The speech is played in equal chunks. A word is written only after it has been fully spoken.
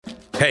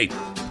Hey,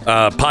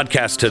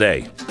 podcast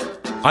today.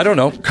 I don't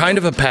know, kind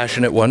of a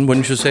passionate one,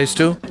 wouldn't you say,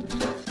 Stu?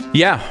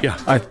 Yeah.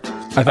 I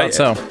thought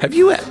so. Have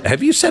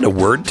you said a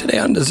word today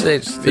on this?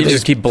 You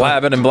just keep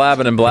blabbing and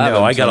blabbing and blabbing.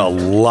 No, I got a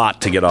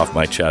lot to get off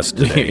my chest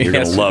today. You're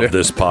Yes, going to love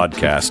this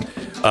podcast.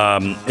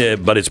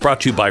 But it's brought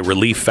to you by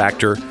Relief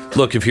Factor.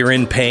 Look, if you're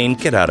in pain,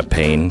 get out of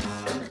pain.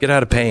 Get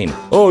out of pain.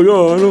 Oh,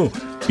 yeah, I know.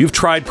 You've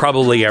tried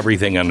probably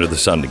everything under the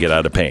sun to get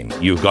out of pain.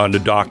 You've gone to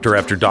doctor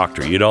after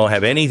doctor. You don't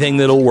have anything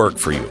that'll work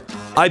for you.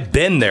 I've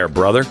been there,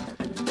 brother.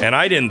 And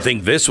I didn't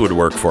think this would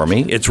work for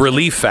me. It's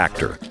Relief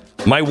Factor.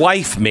 My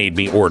wife made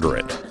me order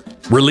it.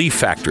 Relief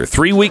Factor,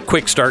 3-week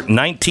quick start,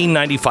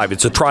 $19.95.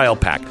 It's a trial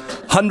pack.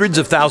 Hundreds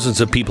of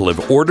thousands of people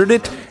have ordered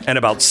it, and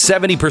about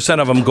 70%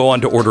 of them go on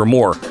to order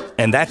more.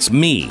 And that's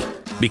me,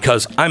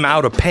 because I'm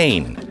out of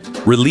pain.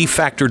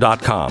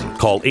 ReliefFactor.com.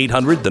 Call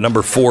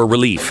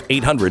 800-4-RELIEF,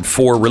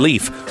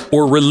 800-4-RELIEF,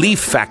 or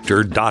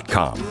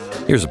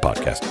ReliefFactor.com. Here's a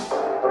podcast.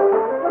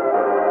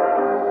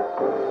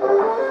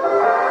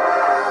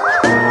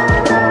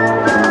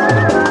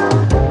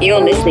 You're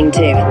listening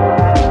to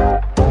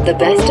the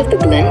best of the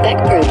Glenn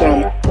Beck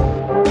program.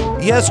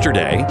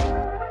 Yesterday,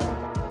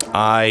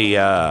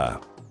 I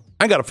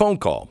got a phone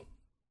call.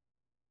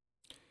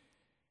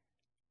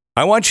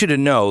 I want you to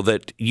know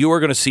that you are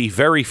going to see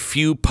very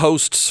few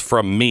posts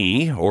from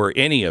me or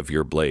any of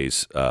your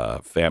Blaze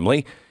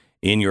family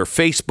in your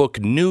Facebook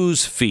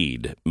news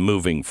feed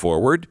moving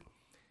forward,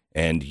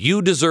 and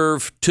you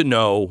deserve to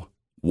know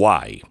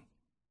why.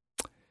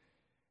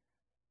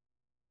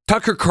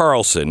 Tucker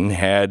Carlson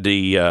had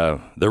the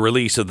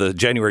release of the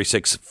January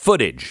 6th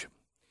footage.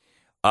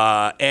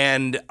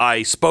 And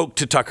I spoke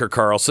to Tucker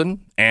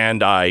Carlson,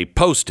 and we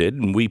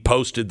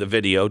posted the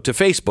video to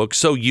Facebook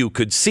so you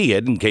could see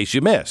it in case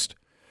you missed.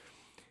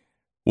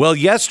 Well,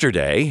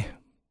 yesterday,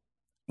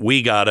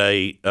 we got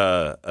a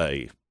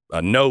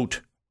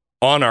note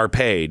on our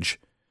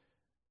page.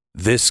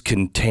 This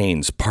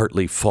contains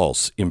partly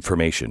false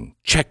information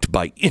checked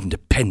by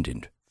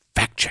independent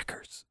fact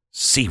checkers.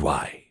 See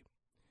why.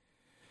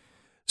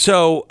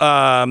 So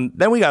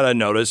then we got a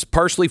notice,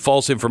 partially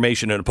false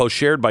information in a post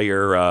shared by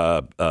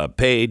your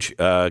page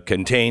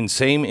contains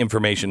same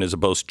information as a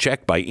post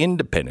checked by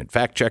independent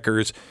fact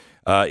checkers.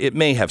 It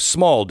may have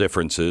small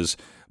differences,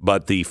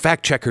 but the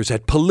fact checkers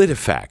at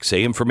PolitiFact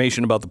say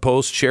information about the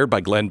post shared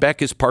by Glenn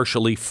Beck is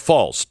partially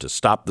false. To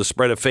stop the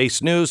spread of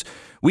fake news,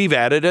 we've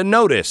added a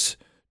notice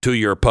to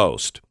your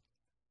post.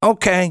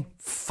 Okay,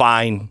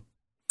 fine.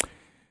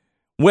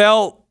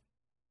 Well,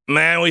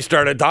 man, we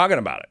started talking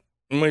about it.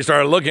 And we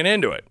started looking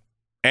into it.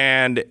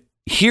 And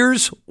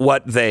here's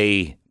what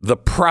the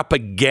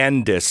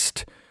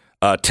propagandists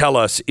tell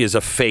us is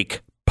a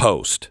fake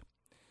post.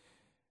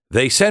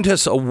 They sent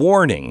us a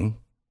warning.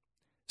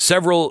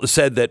 Several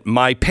said that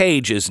my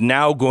page is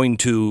now going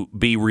to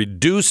be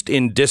reduced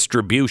in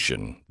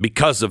distribution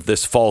because of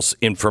this false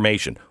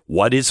information.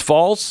 What is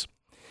false?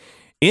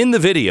 In the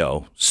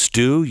video,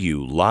 Stu,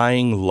 you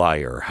lying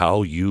liar,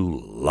 how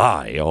you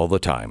lie all the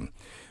time.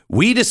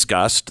 We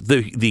discussed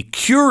the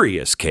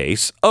curious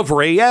case of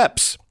Ray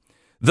Epps,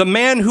 the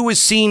man who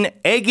was seen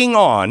egging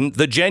on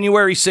the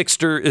January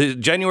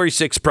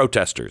 6th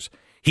protesters.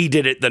 He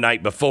did it the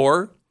night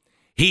before.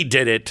 He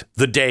did it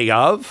the day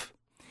of.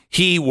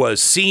 He was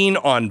seen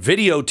on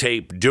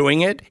videotape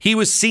doing it. He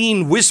was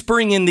seen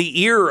whispering in the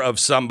ear of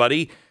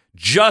somebody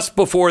just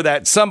before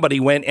that somebody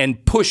went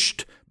and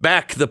pushed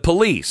back the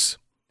police.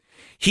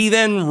 He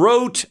then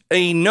wrote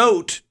a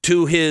note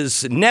to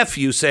his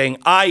nephew saying,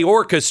 I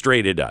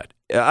orchestrated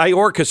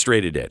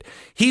it.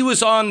 He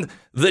was on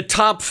the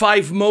top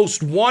 5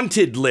 most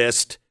wanted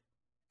list.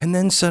 And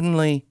then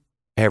suddenly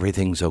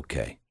everything's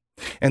okay.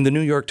 And the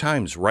New York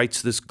Times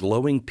writes this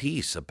glowing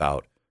piece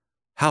about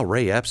how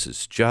Ray Epps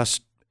is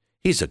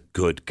he's a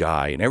good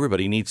guy and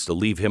everybody needs to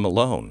leave him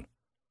alone.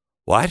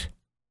 What?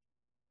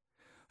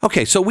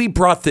 Okay, so we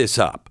brought this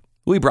up.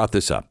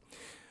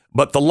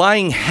 But the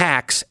lying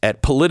hacks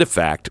at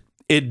PolitiFact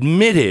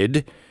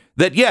admitted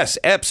that, yes,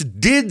 Epps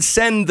did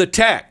send the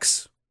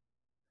text.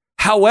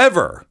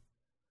 However,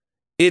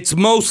 it's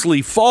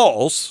mostly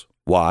false.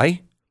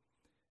 Why?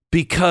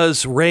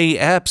 Because Ray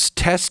Epps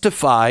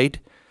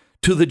testified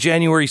to the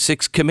January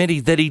 6th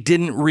committee that he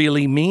didn't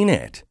really mean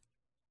it.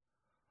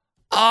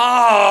 I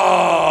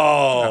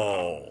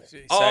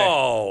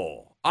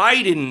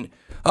didn't.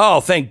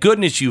 Oh, thank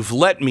goodness you've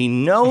let me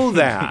know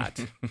that.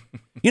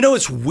 You know,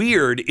 what's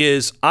weird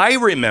is I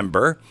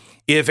remember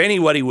if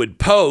anybody would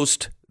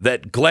post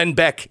that Glenn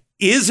Beck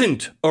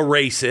isn't a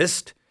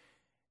racist,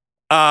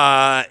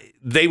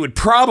 they would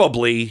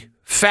probably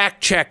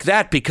fact check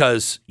that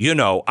because,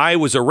 I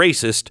was a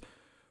racist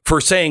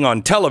for saying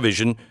on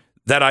television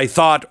that I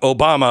thought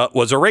Obama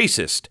was a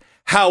racist.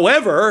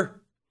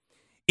 However,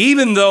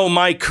 even though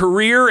my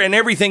career and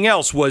everything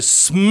else was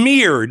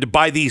smeared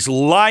by these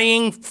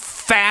lying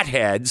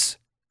fatheads,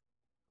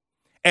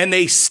 and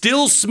they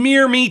still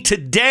smear me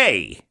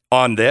today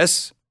on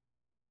this,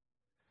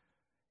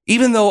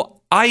 even though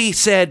I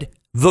said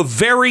the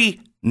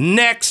very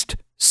next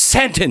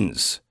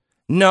sentence,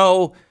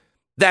 no,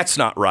 that's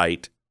not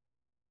right.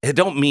 I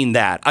don't mean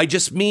that. I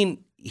just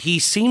mean he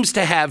seems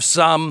to have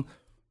some,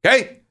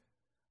 okay?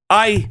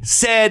 I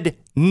said,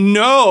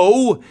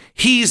 no,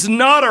 he's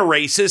not a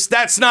racist.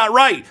 That's not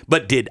right.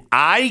 But did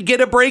I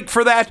get a break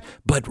for that?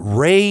 But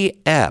Ray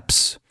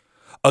Epps,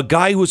 a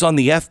guy who's on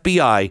the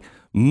FBI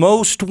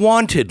most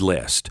wanted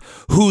list,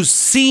 who's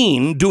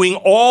seen doing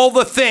all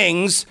the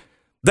things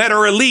that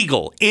are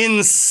illegal,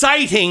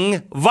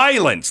 inciting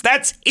violence.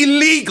 That's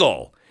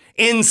illegal.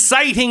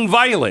 Inciting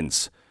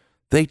violence.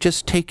 They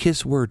just take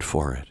his word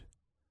for it.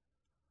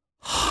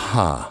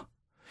 Huh.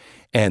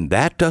 And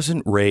that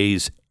doesn't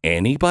raise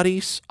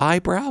anybody's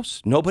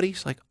eyebrows?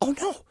 Nobody's like, oh,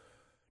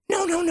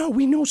 no.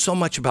 We know so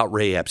much about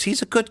Ray Epps.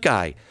 He's a good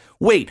guy.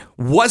 Wait,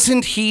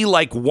 wasn't he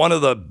like one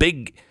of the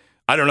big,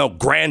 I don't know,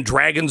 Grand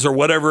Dragons or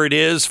whatever it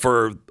is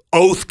for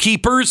Oath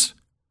Keepers?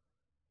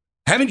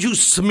 Haven't you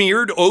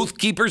smeared Oath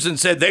Keepers and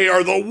said they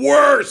are the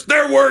worst?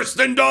 They're worse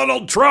than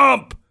Donald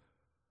Trump.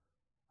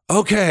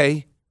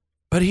 Okay,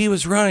 but he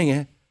was running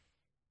it.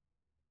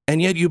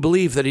 And yet you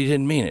believe that he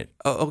didn't mean it.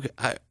 Oh,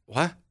 okay.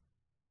 What?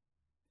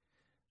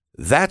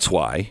 That's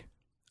why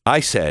I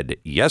said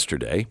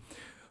yesterday,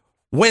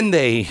 when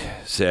they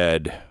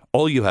said,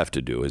 all you have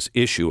to do is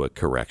issue a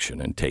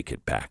correction and take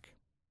it back.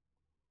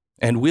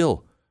 And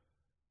we'll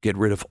get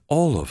rid of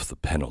all of the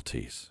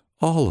penalties,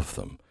 all of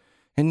them.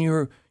 And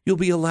you'll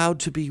be allowed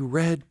to be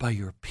read by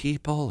your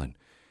people, and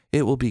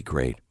it will be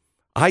great.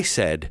 I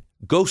said,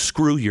 go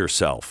screw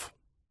yourself.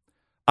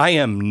 I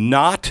am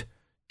not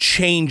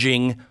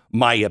changing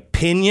my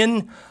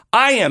opinion.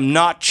 I am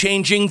not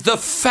changing the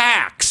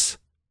facts.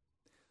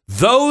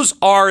 Those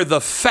are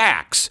the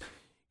facts.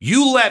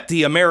 You let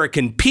the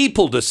American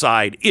people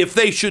decide if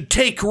they should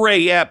take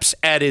Ray Epps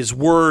at his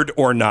word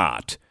or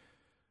not.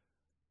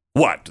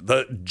 What,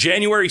 the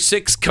January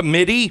 6th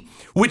committee,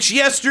 which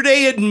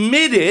yesterday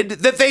admitted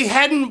that they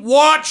hadn't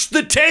watched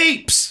the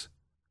tapes.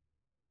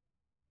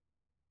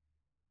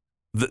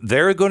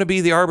 They're going to be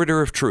the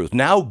arbiter of truth.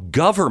 Now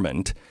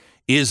government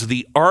is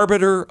the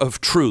arbiter of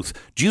truth.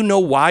 Do you know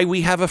why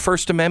we have a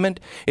First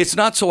Amendment? It's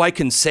not so I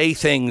can say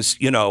things,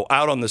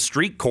 out on the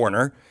street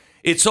corner.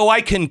 It's so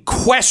I can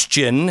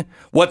question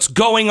what's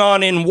going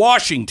on in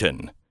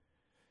Washington.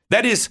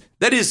 That is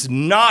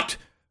not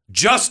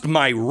just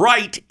my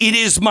right. It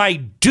is my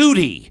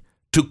duty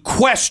to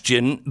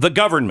question the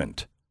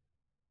government.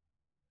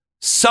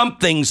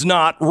 Something's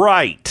not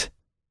right.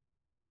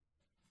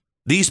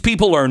 These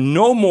people are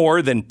no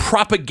more than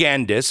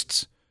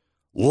propagandists,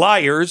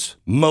 liars,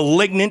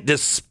 malignant,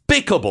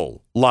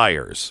 despicable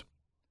liars.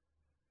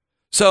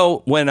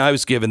 So when I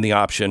was given the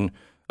option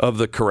of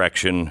the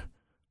correction,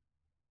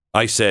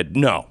 I said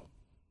no.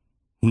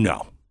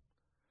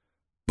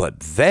 But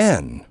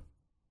then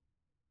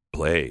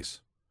the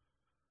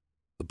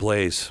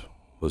Blaze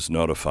was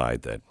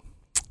notified that,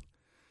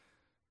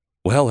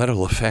 well,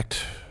 that'll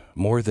affect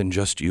more than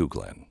just you,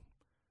 Glenn.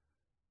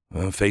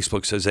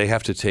 Facebook says they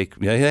have to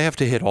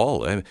hit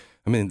all. I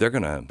mean, they're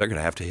gonna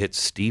have to hit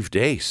Steve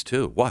Deace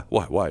too. Why?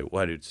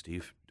 What did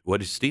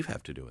Steve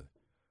have to do with it?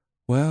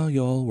 Well,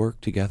 you all work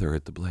together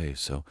at the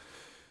Blaze, so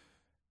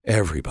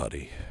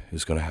everybody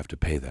is going to have to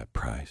pay that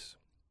price.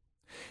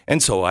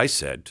 And so I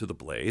said to the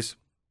Blaze,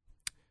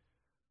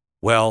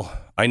 well,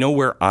 I know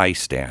where I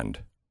stand,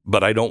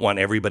 but I don't want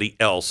everybody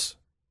else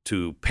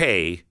to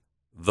pay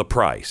the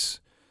price.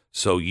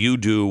 So you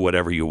do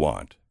whatever you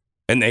want.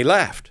 And they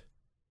laughed.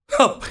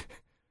 Oh,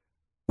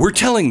 we're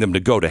telling them to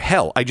go to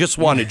hell. I just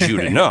wanted you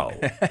to know.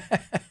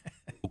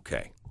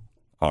 Okay.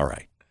 All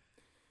right.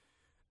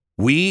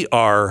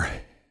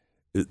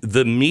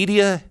 The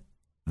media,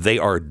 they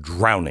are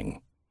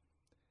drowning.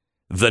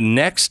 The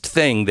next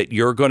thing that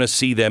you're going to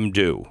see them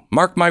do,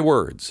 mark my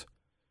words,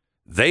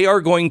 they are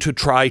going to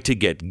try to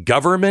get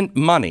government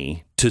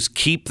money to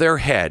keep their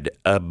head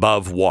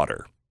above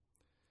water.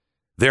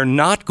 They're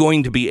not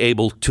going to be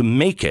able to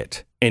make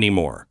it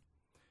anymore.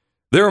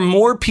 There are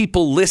more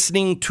people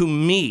listening to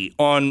me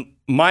on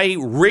my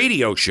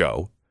radio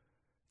show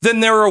than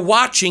there are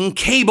watching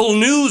cable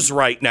news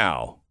right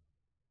now.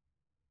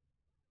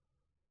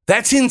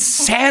 That's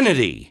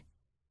insanity.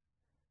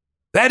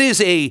 That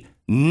is a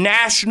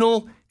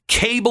national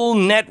cable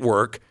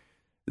network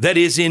that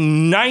is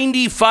in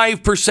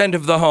 95%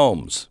 of the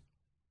homes.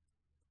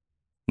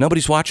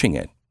 Nobody's watching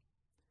it.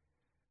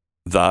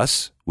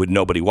 Thus, with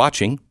nobody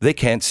watching, they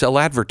can't sell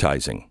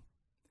advertising.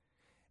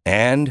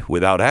 And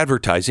without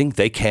advertising,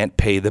 they can't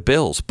pay the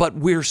bills. But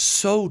we're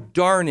so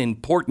darn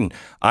important.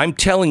 I'm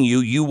telling you,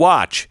 you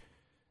watch.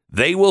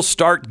 They will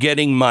start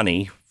getting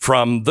money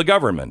from the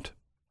government.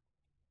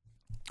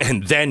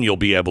 And then you'll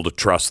be able to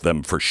trust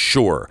them for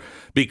sure.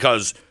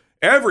 Because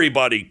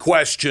everybody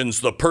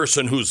questions the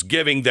person who's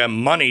giving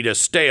them money to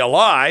stay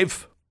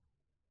alive.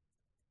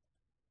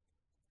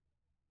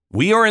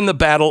 We are in the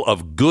battle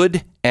of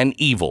good and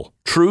evil,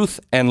 truth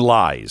and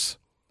lies.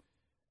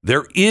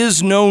 There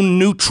is no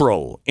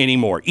neutral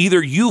anymore.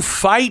 Either you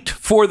fight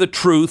for the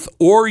truth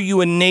or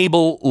you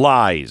enable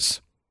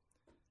lies.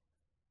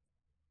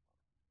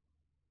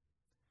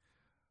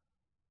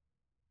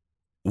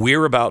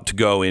 we're about to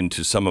go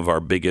into some of our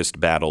biggest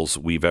battles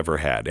we've ever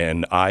had,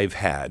 and I've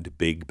had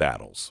big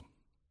battles.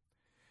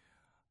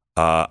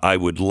 I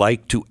would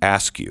like to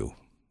ask you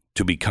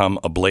to become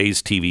a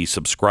Blaze TV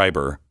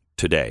subscriber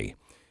today.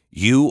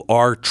 You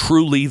are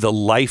truly the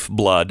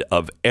lifeblood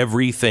of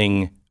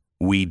everything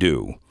we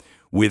do.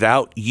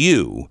 Without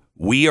you,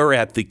 we are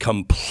at the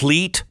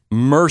complete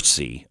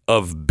mercy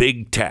of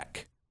big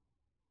tech.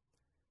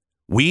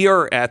 We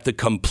are at the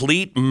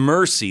complete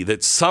mercy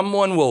that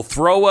someone will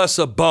throw us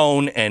a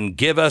bone and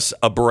give us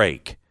a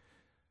break.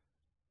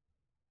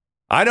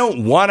 I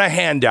don't want a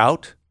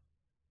handout.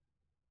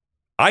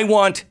 I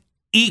want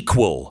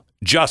equal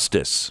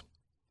justice.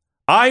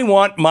 I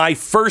want my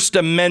First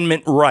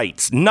Amendment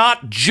rights,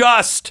 not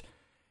just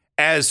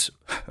as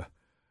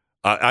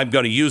I'm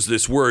going to use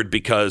this word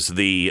because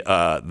the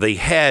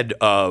head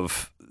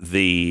of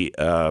the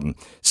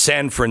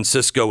San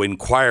Francisco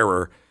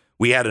Inquirer,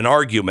 we had an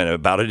argument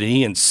about it, and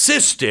he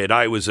insisted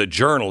I was a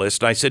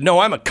journalist. I said, no,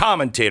 I'm a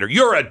commentator.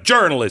 You're a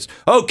journalist.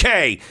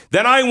 Okay,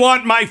 then I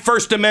want my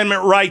First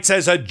Amendment rights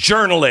as a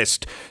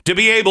journalist to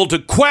be able to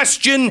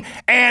question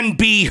and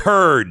be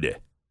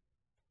heard.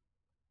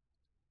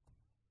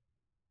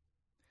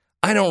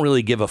 I don't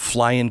really give a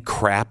flying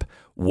crap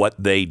what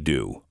they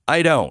do.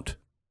 I don't.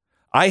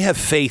 I have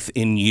faith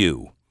in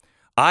you.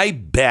 I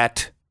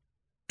bet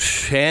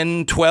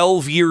 10,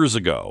 12 years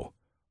ago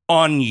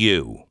on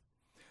you.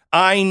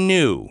 I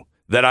knew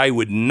that I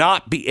would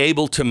not be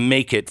able to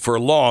make it for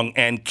long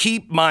and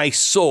keep my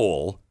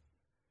soul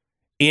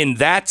in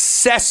that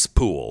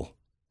cesspool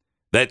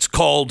that's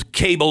called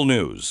cable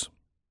news.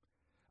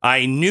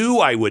 I knew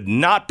I would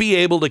not be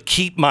able to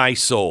keep my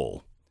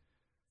soul.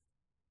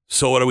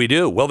 So what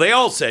do? Well, they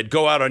all said,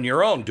 go out on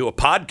your own, do a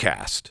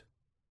podcast.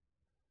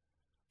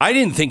 I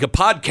didn't think a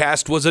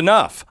podcast was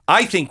enough.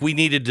 I think we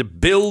needed to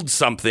build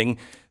something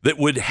that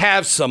would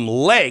have some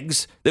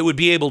legs that would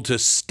be able to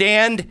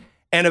stand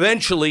and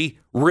eventually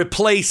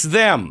replace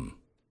them.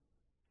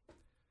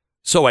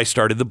 So I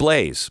started the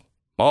Blaze.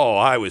 Oh,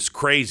 I was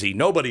crazy.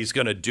 Nobody's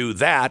going to do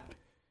that.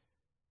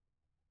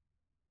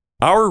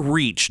 Our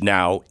reach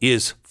now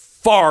is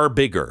far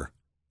bigger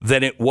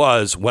than it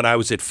was when I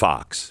was at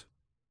Fox.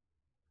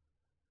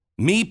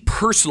 Me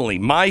personally,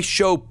 my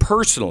show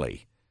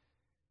personally,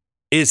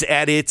 is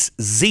at its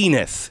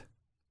zenith.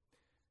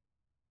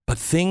 But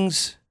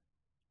things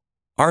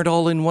aren't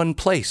all in one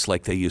place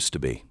like they used to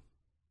be.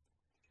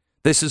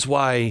 This is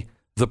why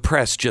the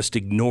press just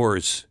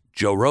ignores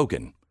Joe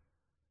Rogan.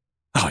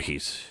 Oh,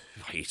 he's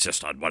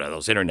just on one of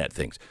those internet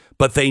things.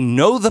 But they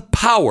know the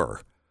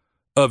power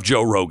of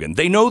Joe Rogan.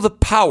 They know the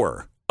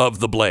power of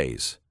the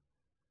Blaze.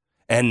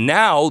 And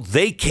now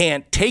they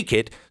can't take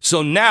it,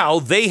 so now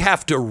they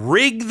have to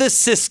rig the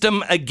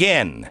system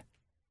again.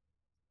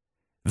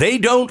 They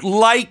don't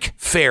like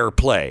fair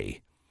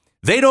play.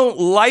 They don't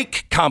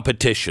like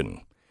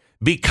competition.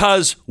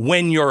 Because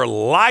when you're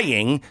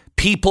lying,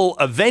 people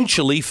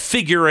eventually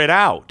figure it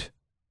out.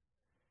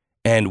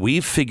 And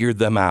we've figured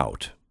them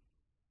out.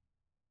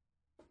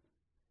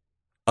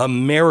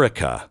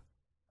 America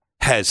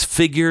has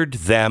figured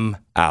them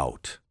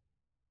out.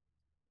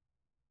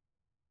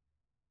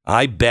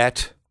 I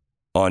bet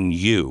on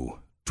you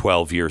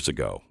 12 years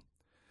ago.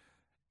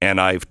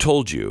 And I've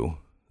told you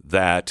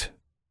that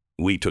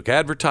we took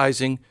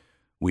advertising,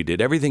 we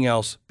did everything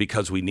else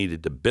because we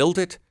needed to build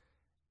it,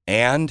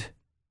 and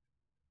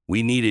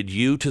we needed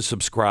you to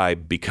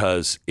subscribe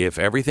because if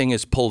everything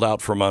is pulled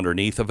out from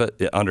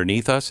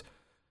underneath us,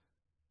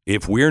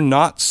 if we're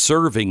not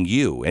serving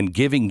you and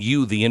giving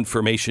you the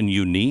information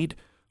you need,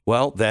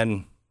 well,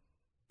 then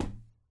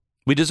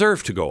we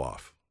deserve to go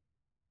off.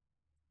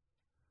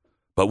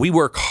 But we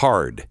work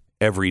hard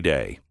every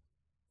day.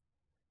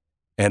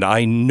 And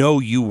I know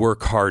you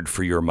work hard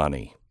for your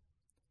money.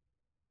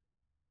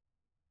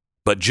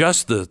 But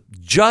just the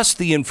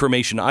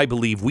information I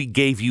believe we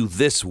gave you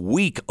this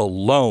week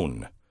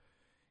alone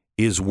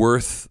is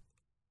worth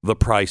the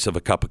price of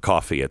a cup of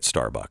coffee at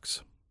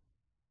Starbucks.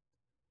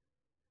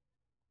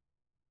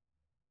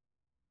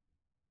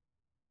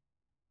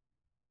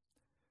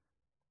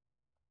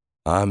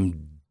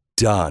 I'm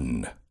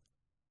done.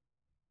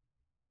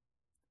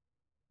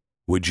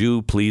 Would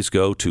you please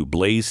go to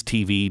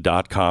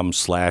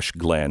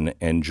blazetv.com/Glenn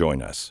and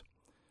join us?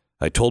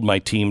 I told my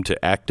team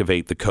to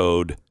activate the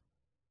code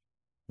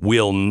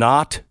will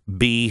not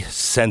be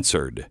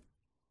censored.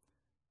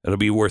 It'll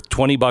be worth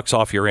 $20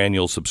 off your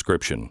annual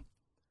subscription.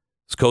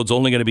 This code's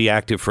only going to be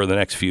active for the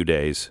next few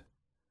days.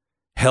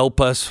 Help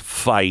us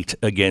fight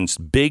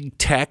against big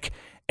tech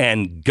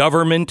and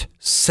government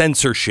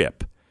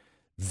censorship.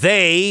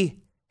 They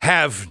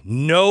have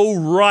no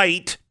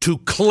right to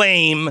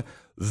claim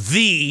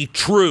the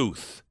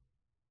truth.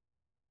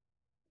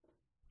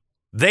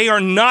 They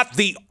are not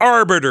the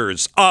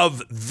arbiters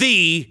of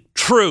the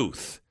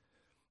truth.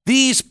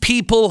 These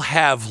people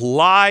have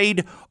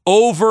lied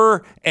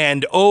over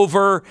and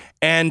over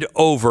and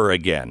over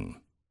again.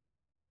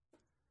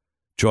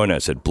 Join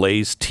us at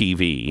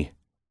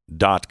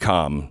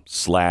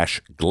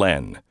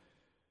blazetv.com/Glenn.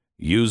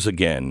 Use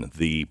again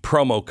the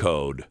promo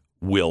code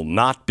will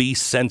not be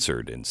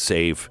censored and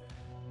save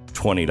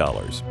 $20.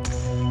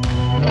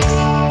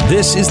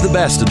 This is the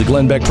best of the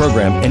Glenn Beck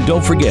program. And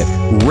don't forget,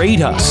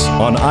 rate us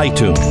on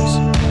iTunes.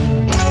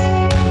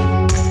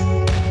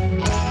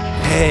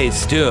 Hey,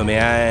 Stu,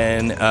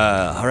 man.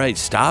 All right,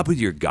 stop with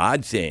your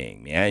God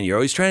thing, man. You're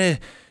always trying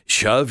to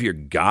shove your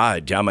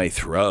God down my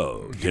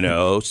throat, you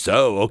know?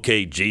 So,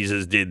 okay,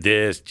 Jesus did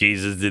this,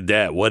 Jesus did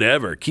that,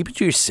 whatever. Keep it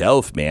to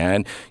yourself,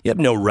 man. You have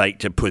no right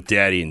to put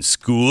that in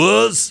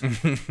schools.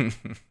 How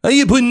are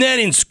you putting that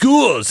in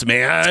schools,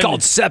 man? It's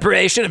called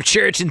separation of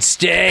church and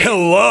state.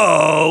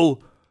 Hello?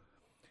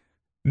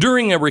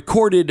 During a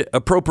recorded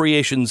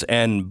appropriations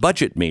and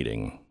budget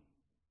meeting,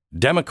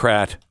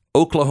 Democrat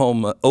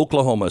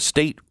Oklahoma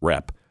State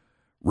Rep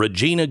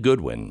Regina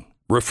Goodwin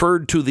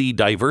referred to the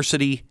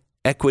diversity,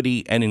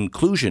 equity, and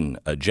inclusion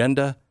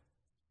agenda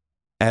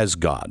as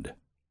God.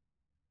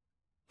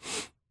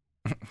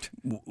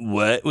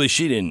 What? Well,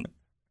 she didn't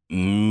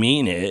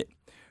mean it.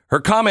 Her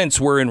comments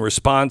were in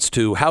response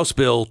to House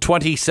Bill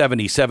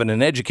 2077,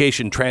 an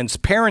education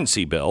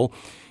transparency bill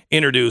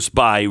introduced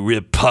by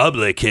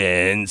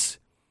Republicans.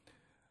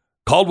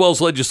 Caldwell's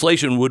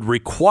legislation would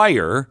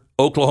require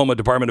Oklahoma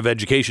Department of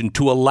Education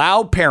to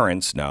allow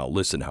parents, now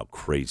listen how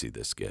crazy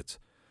this gets,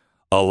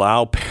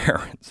 allow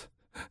parents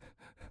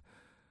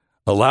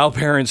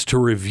to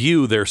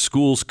review their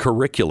school's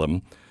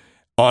curriculum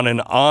on an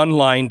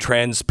online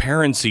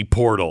transparency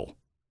portal.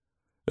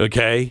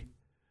 Okay?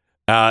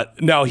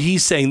 Now,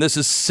 he's saying this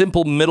is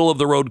simple,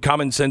 middle-of-the-road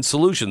common sense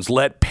solutions.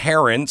 Let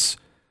parents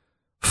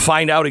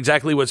find out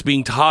exactly what's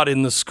being taught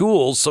in the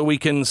schools so we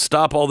can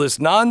stop all this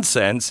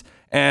nonsense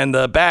and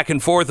back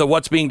and forth of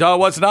what's being taught,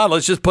 what's not.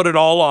 Let's just put it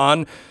all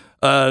on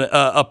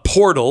a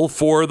portal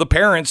for the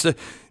parents to,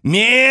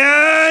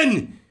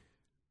 man,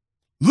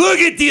 look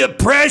at the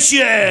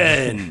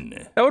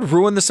oppression. That would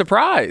ruin the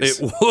surprise.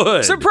 It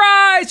would.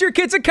 Surprise! Your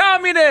kid's a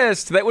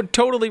communist! That would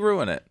totally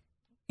ruin it.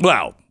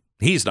 Well,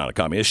 he's not a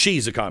communist.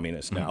 She's a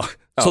communist now.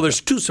 So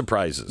there's two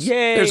surprises.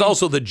 Yay. There's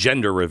also the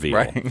gender reveal.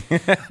 Right.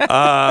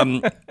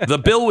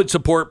 The bill would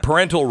support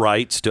parental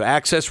rights to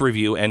access,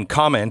 review, and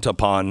comment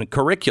upon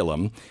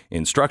curriculum,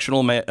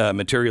 instructional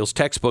materials,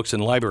 textbooks,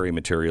 and library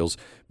materials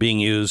being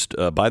used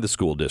by the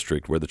school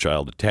district where the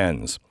child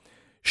attends.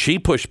 She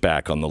pushed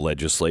back on the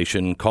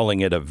legislation, calling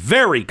it a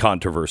very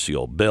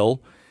controversial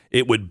bill.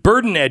 It would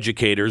burden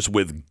educators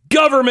with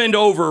government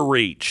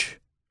overreach.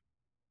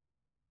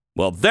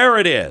 Well, there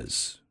it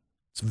is.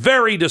 It's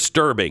very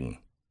disturbing.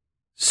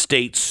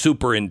 State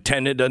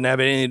superintendent doesn't have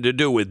anything to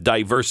do with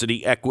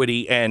diversity,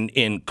 equity, and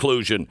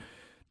inclusion.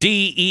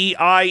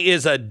 DEI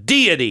is a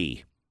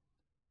deity.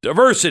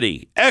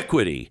 Diversity,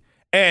 equity,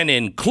 and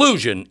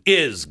inclusion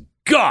is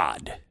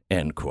God.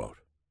 End quote.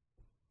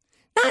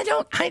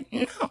 No.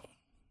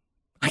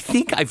 I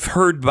think I've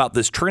heard about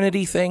this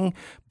Trinity thing,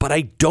 but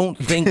I don't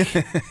think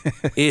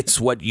it's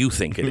what you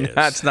think it is.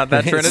 That's not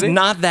that Trinity? It's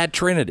not that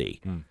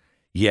Trinity.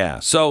 Yeah,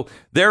 so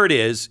there it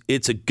is.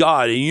 It's a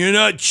God, and you're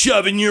not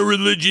shoving your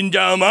religion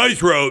down my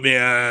throat,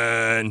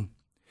 man.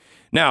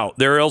 Now,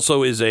 there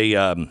also is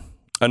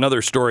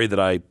another story that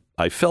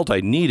I felt I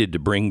needed to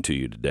bring to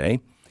you today.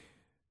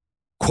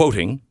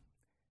 Quoting,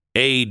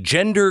 a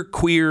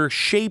genderqueer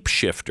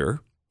shapeshifter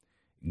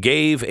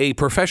gave a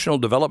professional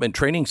development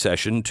training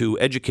session to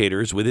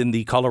educators within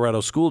the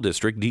Colorado School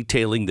District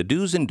detailing the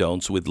do's and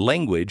don'ts with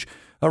language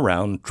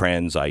around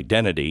trans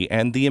identity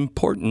and the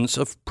importance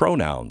of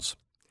pronouns.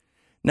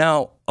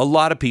 Now, a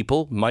lot of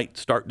people might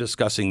start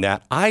discussing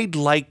that. I'd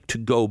like to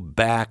go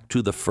back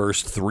to the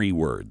first three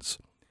words.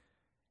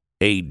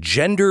 A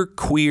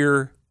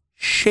genderqueer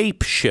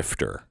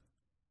shapeshifter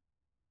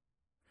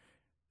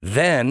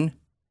then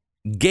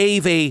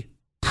gave a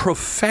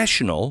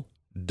professional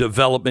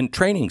development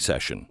training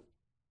session.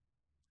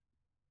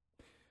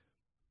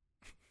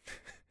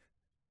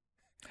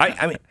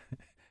 I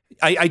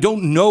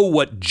don't know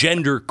what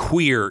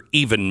genderqueer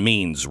even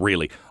means,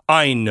 really.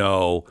 I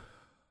know.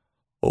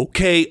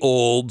 Okay,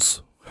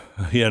 olds,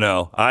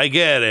 I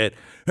get it.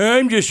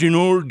 I'm just an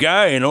old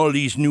guy, and all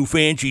these new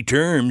fancy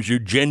terms are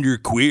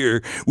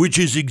genderqueer, which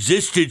has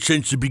existed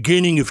since the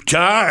beginning of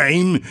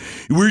time.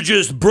 We're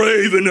just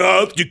brave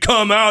enough to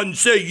come out and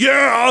say,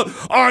 yeah,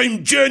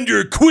 I'm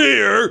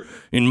genderqueer.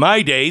 In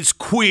my days,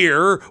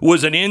 queer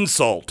was an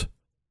insult.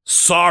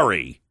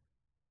 Sorry.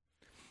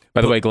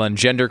 By the way, Glenn,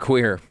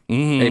 genderqueer,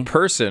 a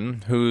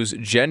person whose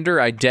gender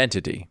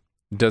identity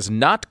does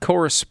not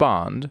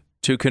correspond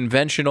to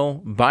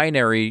conventional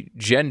binary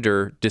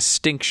gender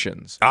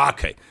distinctions.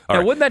 Okay. All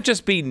right. Wouldn't that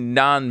just be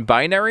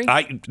non-binary?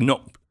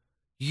 No.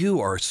 You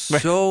are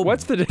so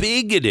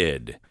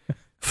bigoted,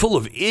 full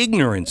of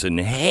ignorance and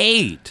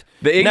hate.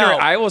 Now,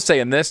 I will say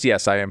in this,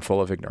 yes, I am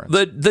full of ignorance.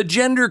 The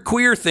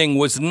genderqueer thing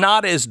was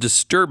not as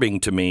disturbing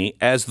to me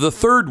as the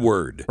third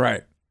word.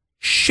 Right.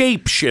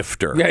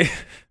 Shapeshifter. Yeah.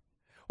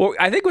 Well,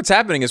 I think what's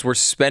happening is we're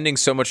spending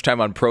so much time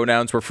on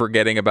pronouns, we're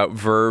forgetting about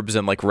verbs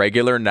and like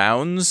regular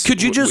nouns.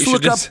 Could you just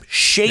look up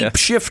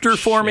shapeshifter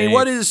for me?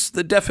 What is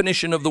the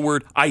definition of the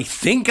word? I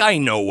think I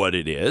know what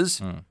it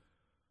is,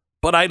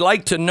 but I'd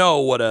like to know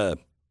what a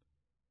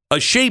a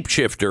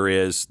shapeshifter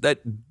is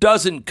that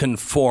doesn't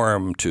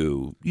conform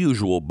to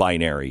usual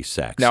binary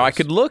sex. Now, I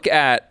could look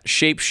at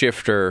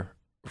shapeshifter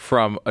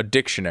from a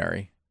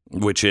dictionary,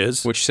 which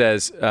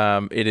says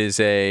it is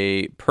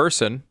a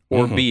person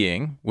or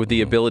being with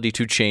the ability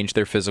to change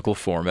their physical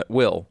form at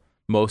will,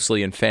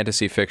 mostly in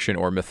fantasy fiction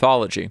or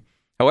mythology.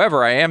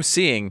 However, I am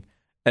seeing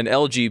an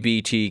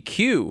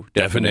LGBTQ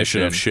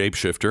definition of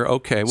shapeshifter.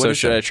 Okay, so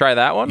should I try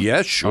that one?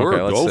 Yes, sure.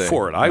 Okay, go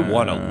for it. I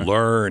want to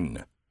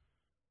learn.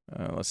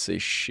 Let's see,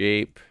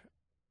 shape.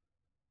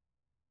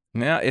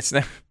 No, it's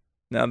not.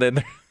 No,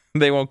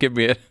 they won't give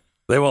me it.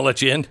 They won't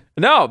let you in?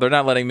 No, they're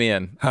not letting me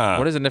in. Huh.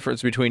 What is the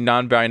difference between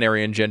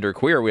non-binary and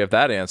genderqueer? We have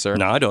that answer.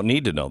 No, I don't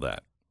need to know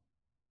that.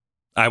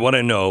 I want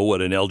to know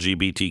what an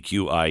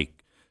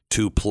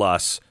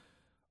LGBTQI2+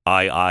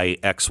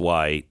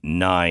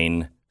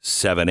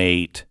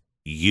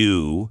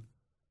 IIXY978U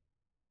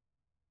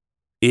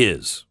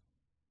is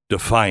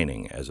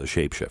defining as a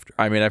shapeshifter.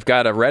 I mean, I've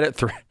got a Reddit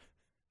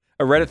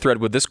thread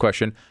with this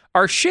question.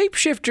 Are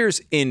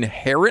shapeshifters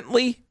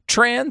inherently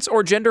trans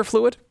or gender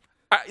fluid?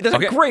 That's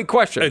a great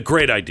question. A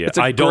great idea.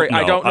 I don't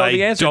know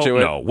the answer to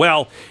it.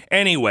 Well,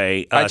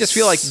 anyway. I just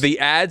feel like the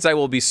ads I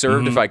will be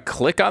served if I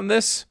click on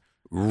this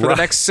for the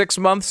next 6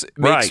 months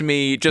makes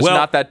me just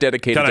not that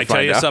dedicated to find out. Can I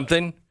tell you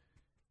something?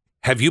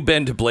 Have you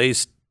been to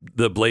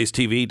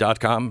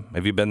blazetv.com?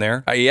 Have you been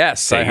there?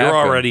 Yes, I have. You're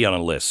already on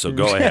a list, so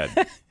go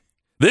ahead.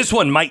 This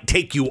one might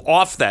take you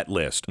off that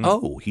list.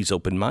 Oh, he's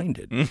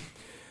open-minded.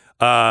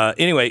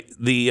 Anyway,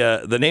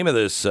 the name of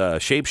this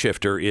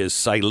shapeshifter is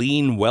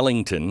Silene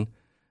Wellington,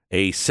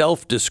 a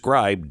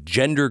self-described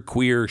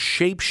genderqueer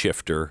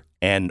shapeshifter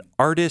and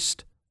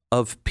artist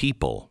of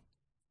people.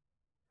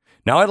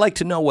 Now, I'd like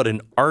to know what an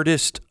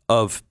artist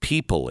of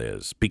people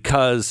is,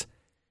 because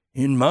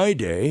in my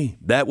day,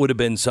 that would have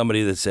been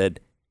somebody that said,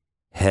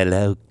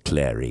 "Hello,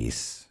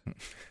 Clarice.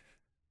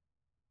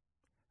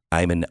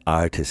 I'm an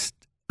artist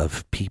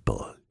of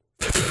people."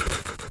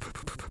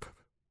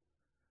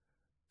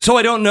 So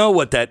I don't know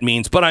what that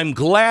means, but I'm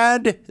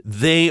glad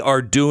they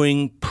are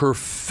doing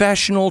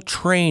professional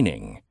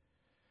training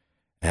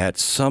at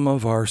some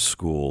of our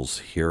schools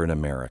here in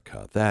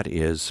America. That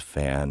is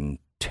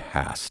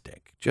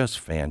fantastic. Just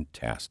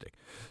fantastic.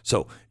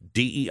 So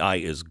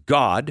DEI is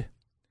God.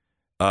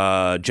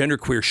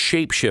 Genderqueer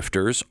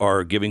shapeshifters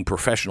are giving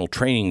professional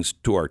trainings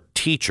to our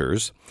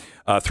teachers.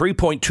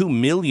 3.2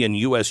 million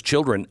U.S.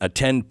 children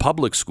attend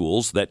public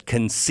schools that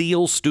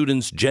conceal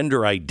students'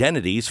 gender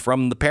identities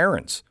from the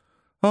parents.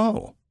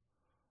 Oh,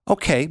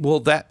 okay.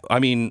 Well,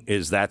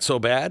 is that so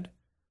bad?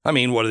 I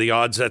mean, what are the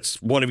odds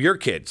that's one of your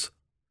kids?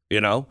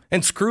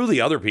 And screw the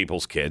other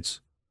people's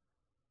kids.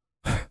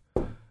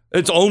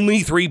 It's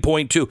only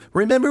 3.2.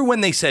 Remember when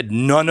they said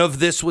none of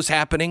this was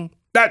happening?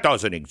 That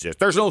doesn't exist.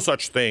 There's no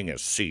such thing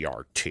as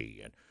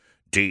CRT and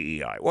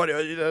DEI. What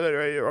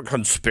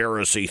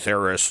conspiracy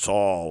theorists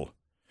all.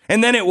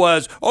 And then it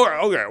was,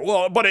 okay,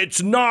 well, but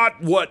it's not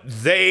what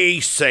they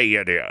say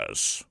it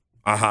is.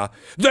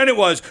 Then it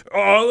was,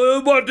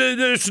 but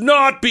it's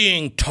not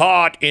being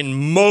taught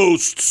in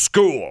most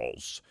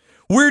schools.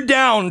 We're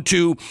down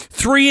to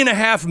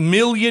 3.5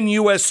 million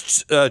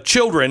U.S.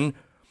 Children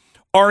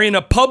are in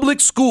a public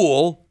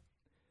school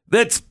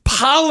that's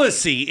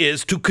policy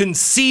is to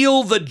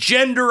conceal the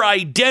gender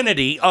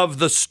identity of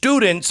the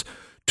students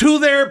to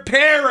their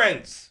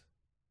parents.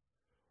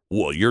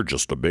 Well, you're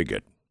just a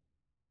bigot.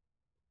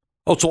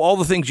 Oh, so all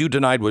the things you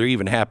denied were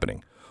even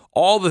happening.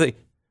 All the things.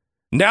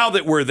 Now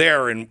that we're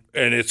there and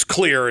it's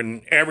clear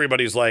and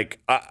everybody's like,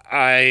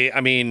 I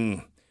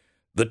mean,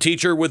 the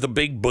teacher with the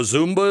big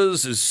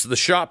bazoombas is the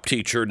shop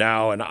teacher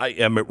now. And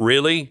am it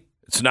really?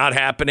 It's not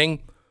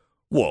happening?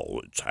 Well,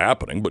 it's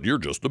happening, but you're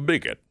just a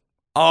bigot.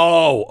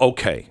 Oh,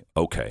 okay.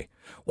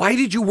 Why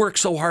did you work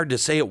so hard to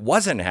say it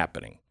wasn't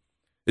happening?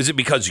 Is it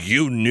because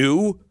you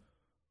knew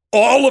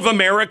all of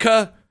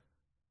America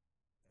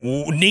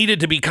needed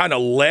to be kind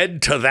of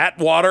led to that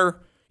water?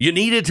 You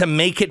needed to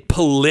make it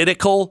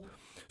political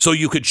so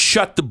you could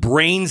shut the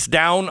brains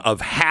down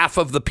of half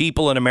of the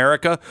people in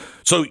America?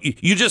 So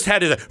you just had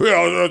to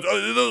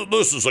say,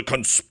 this is a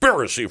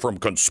conspiracy from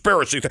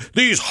conspiracy.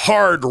 These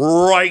hard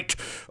right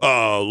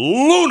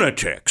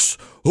lunatics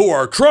who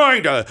are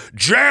trying to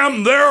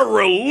jam their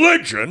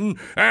religion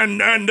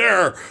and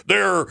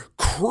their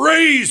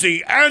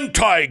crazy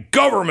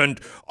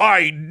anti-government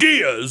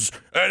ideas,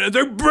 and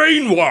they're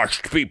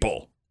brainwashed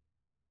people.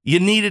 You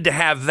needed to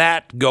have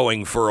that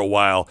going for a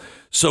while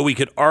so we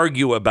could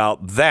argue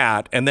about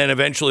that. And then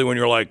eventually when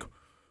you're like,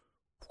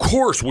 of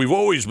course, we've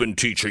always been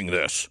teaching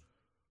this.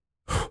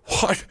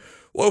 What?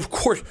 Well, of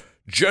course,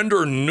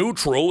 gender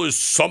neutral is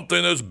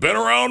something that's been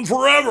around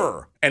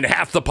forever. And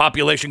half the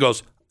population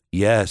goes,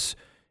 yes,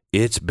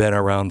 it's been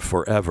around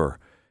forever.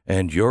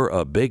 And you're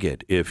a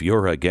bigot if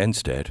you're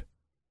against it.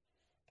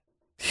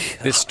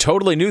 This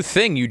totally new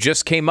thing you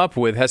just came up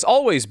with has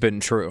always been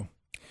true.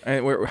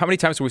 How many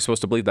times are we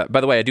supposed to believe that? By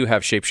the way, I do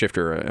have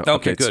shapeshifter.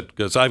 Okay, good,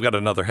 because I've got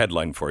another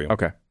headline for you.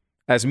 Okay.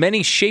 As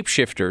many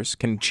shapeshifters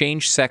can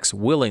change sex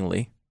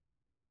willingly.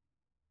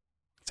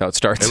 how it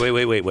starts.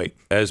 Wait.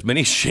 As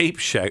many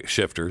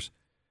shapeshifters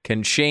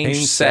can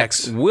change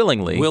sex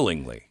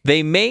willingly.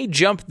 They may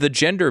jump the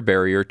gender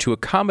barrier to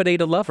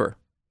accommodate a lover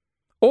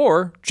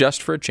or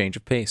just for a change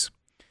of pace.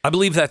 I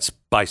believe that's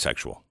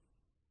bisexual.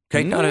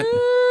 Okay,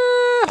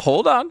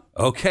 hold on.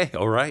 Okay,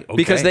 all right. Okay.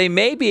 Because they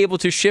may be able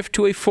to shift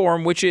to a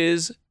form which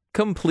is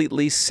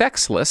completely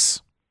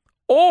sexless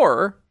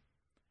or...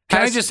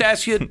 Can I just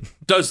ask you,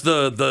 does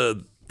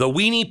the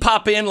weenie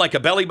pop in like a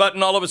belly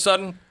button all of a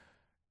sudden?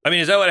 I mean,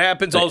 is that what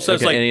happens? All of a sudden,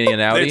 it's like,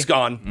 it's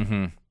gone.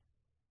 Mm-hmm.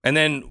 And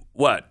then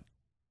what?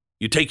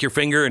 You take your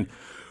finger and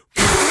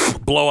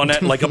blow on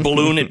that like a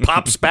balloon, it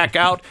pops back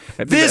out?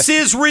 This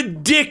is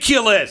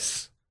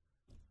ridiculous.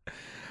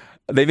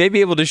 They may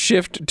be able to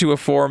shift to a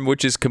form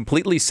which is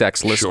completely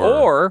sexless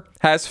or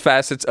has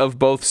facets of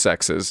both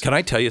sexes. Can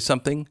I tell you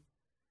something?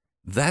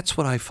 That's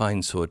what I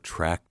find so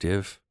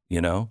attractive,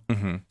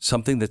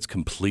 Something that's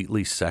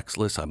completely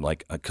sexless. I'm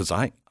like, because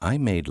I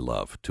made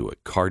love to a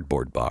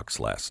cardboard box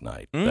last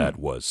night that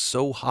was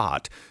so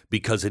hot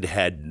because it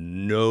had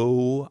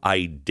no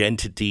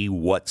identity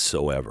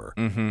whatsoever.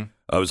 Mm-hmm.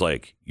 I was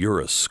like, you're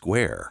a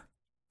square,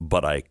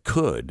 but I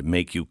could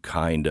make you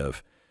kind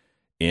of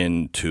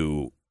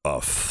into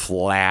a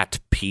flat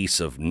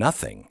piece of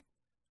nothing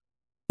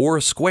or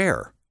a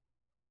square.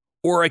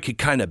 Or I could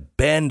kind of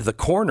bend the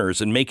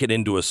corners and make it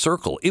into a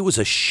circle. It was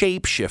a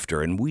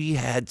shapeshifter, and we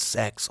had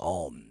sex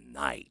all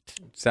night.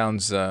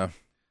 Sounds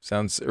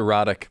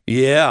erotic.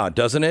 Yeah,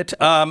 doesn't it?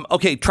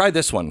 Okay, try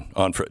this one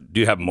on. Do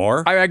you have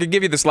more? I could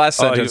give you this last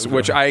sentence,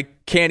 which I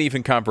can't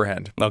even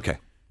comprehend. Okay.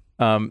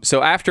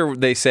 So after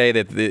they say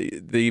that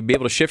they be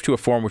able to shift to a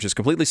form which is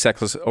completely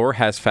sexless or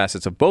has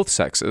facets of both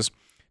sexes,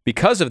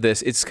 because of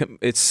this, it's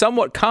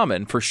somewhat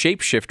common for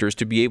shapeshifters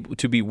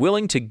to be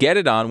willing to get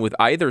it on with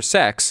either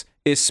sex.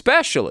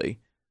 Especially,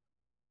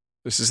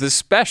 this is the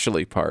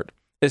especially part,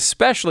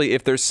 especially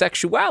if their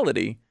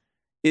sexuality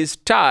is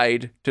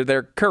tied to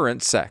their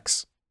current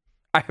sex.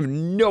 I have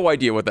no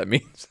idea what that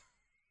means.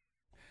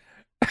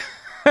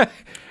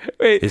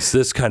 It's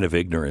this kind of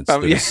ignorance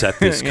that has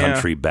set this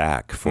country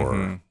back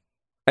for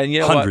and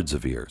hundreds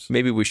of years.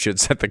 Maybe we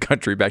should set the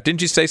country back.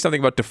 Didn't you say something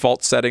about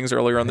default settings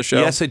earlier on the show?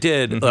 Yes, I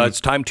did. Mm-hmm.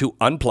 It's time to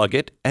unplug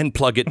it and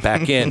plug it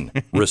back in.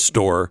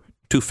 Restore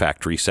to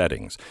factory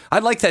settings.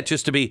 I'd like that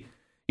just to be...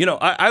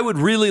 I would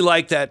really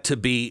like that to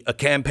be a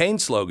campaign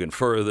slogan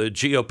for the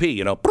GOP,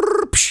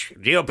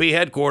 GOP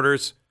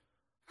headquarters.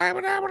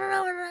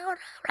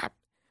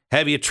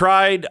 Have you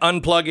tried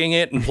unplugging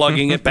it and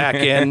plugging it back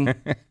in?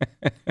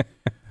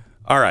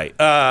 All right.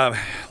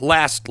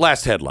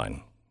 Last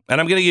headline.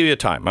 And I'm going to give you a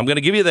time. I'm going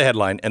to give you the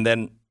headline, and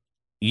then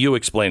you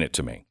explain it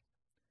to me.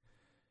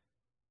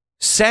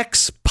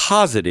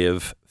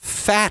 Sex-positive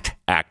fat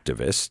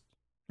activist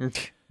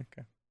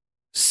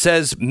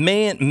says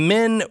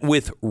men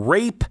with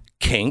rape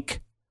kink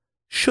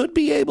should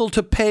be able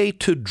to pay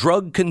to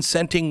drug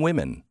consenting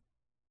women.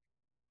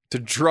 To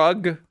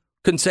drug?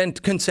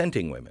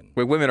 Consenting women.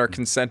 Wait, women are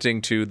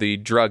consenting to the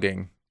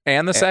drugging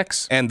and the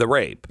sex? And the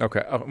rape. Okay.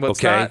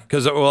 Okay.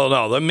 Because,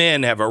 no, the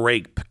men have a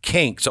rape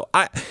kink. So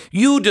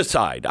you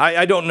decide.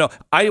 I don't know.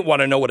 I want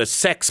to know what a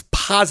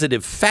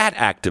sex-positive fat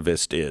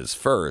activist is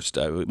first.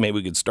 Maybe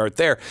we could start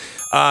there.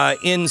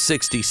 In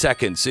 60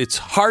 seconds. It's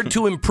hard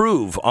to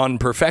improve on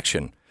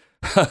perfection.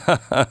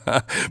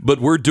 But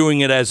we're doing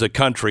it as a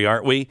country,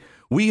 aren't we?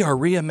 We are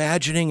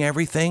reimagining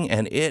everything,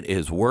 and it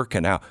is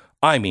working out.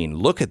 I mean,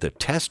 look at the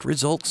test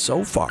results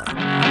so far.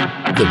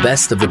 The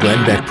best of the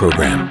Glenn Beck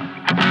program.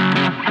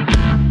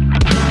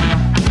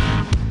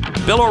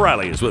 Bill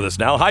O'Reilly is with us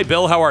now. Hi,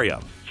 Bill. How are you?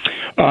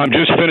 I'm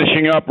just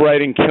finishing up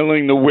writing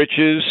Killing the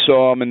Witches,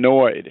 so I'm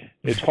annoyed.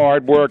 It's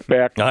hard work,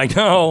 Beck. I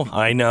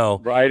know.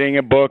 Writing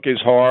a book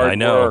is hard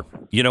work.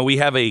 We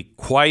have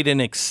quite an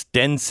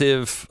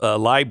extensive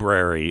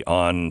library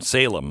on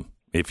Salem.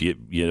 If you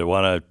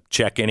want to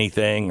check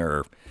anything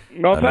or...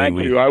 Well, thank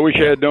you. I wish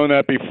I had known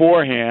that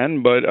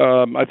beforehand, but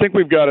I think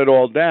we've got it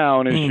all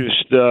down.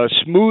 It's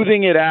just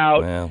smoothing it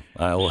out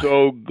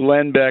so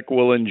Glenn Beck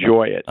will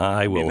enjoy it.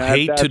 I will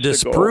hate to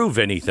disprove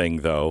anything,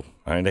 though.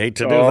 I'd hate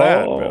to do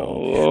that,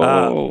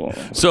 Bill.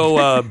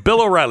 So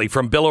Bill O'Reilly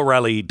from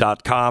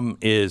BillO'Reilly.com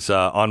is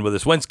on with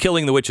us. When's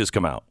Killing the Witches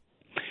come out?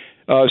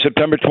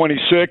 September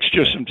 26th,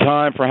 just in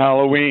time for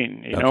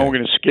Halloween. We're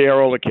going to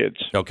scare all the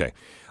kids. Okay.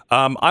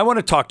 I want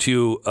to talk to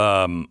you.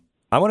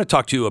 I want to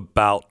talk to you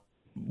about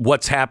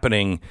what's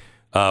happening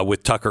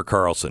with Tucker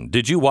Carlson.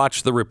 Did you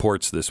watch the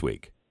reports this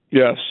week?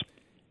 Yes.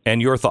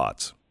 And your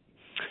thoughts?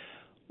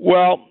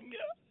 Well,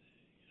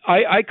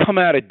 I come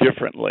at it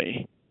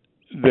differently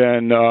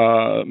than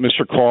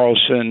Mr.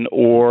 Carlson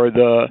or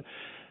the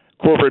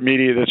corporate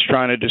media that's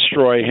trying to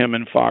destroy him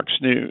and Fox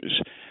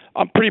News.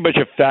 I'm pretty much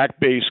a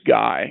fact-based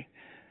guy.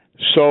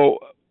 So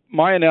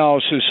my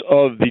analysis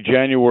of the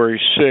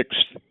January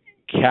 6th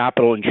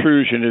Capitol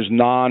intrusion is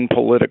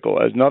non-political.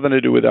 It has nothing to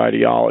do with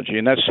ideology,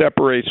 and that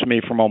separates me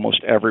from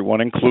almost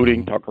everyone,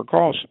 including Tucker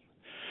Carlson.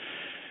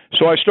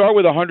 So I start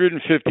with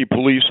 150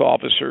 police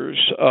officers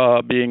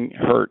being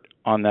hurt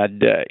on that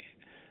day.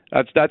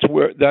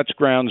 That's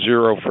ground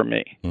zero for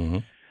me.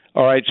 Mm-hmm.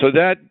 All right, so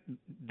that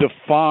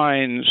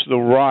defines the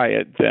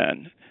riot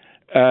then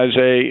as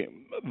a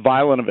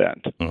violent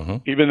event,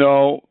 even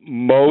though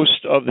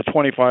most of the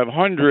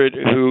 2,500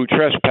 who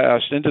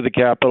trespassed into the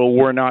Capitol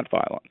were not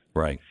violent.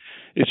 Right.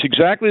 It's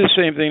exactly the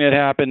same thing that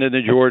happened in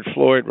the George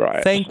Floyd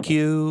riots. Thank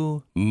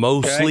you.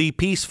 Mostly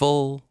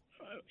peaceful.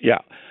 Yeah.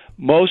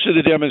 Most of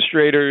the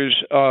demonstrators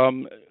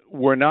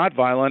were not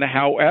violent.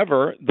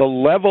 However, the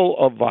level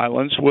of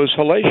violence was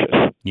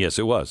hellacious. Yes,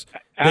 it was.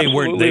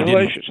 Absolutely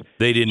hellacious.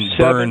 They didn't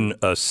burn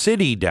a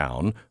city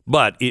down,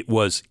 but it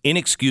was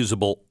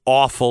inexcusable,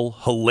 awful,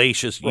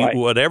 hellacious. Right.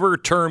 Whatever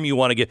term you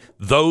want to get,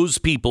 those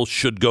people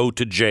should go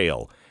to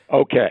jail.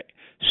 Okay.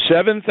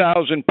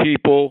 7,000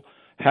 people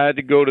had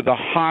to go to the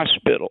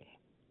hospital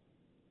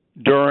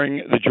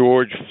during the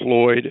George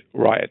Floyd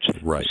riots.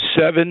 Right.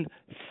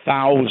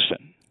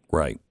 7,000.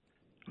 Right.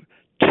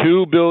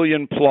 $2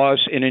 billion plus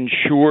in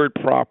insured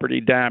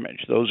property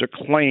damage. Those are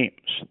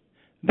claims.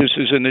 This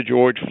is in the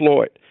George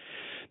Floyd.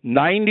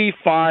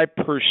 95%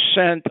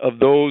 of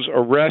those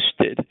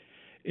arrested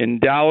in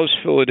Dallas,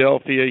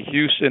 Philadelphia,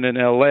 Houston, and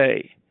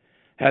L.A.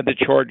 had the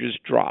charges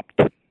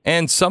dropped.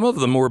 And some of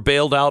them were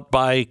bailed out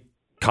by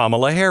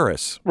Kamala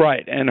Harris.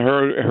 Right, and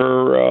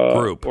her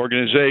group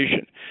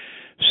organization.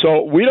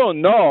 So we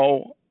don't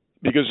know,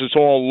 because it's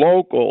all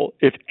local,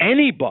 if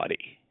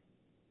anybody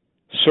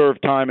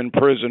served time in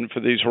prison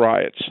for these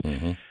riots.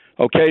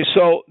 Okay,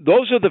 so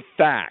those are the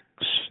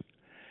facts,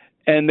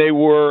 and they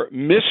were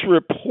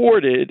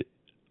misreported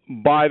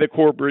by the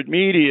corporate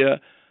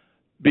media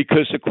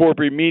because the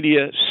corporate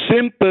media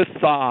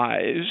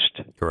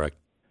sympathized Correct.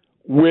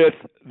 with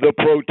the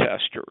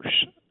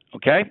protesters.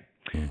 Okay?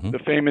 The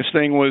famous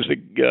thing was the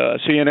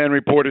CNN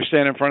reporter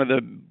standing in front of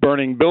the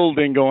burning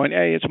building going,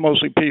 hey, it's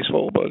mostly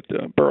peaceful, but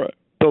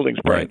buildings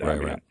burned down.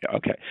 Right. Yeah,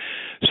 okay.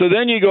 So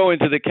then you go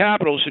into the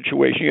Capitol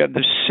situation. You have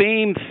the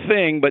same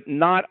thing, but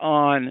not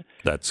on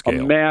that scale.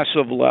 A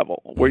massive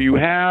level, where you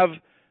have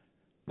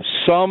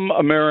some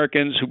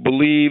Americans who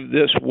believe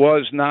this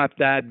was not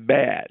that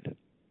bad.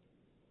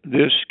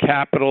 This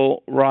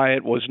Capitol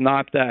riot was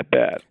not that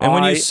bad. And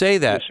when you say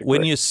that,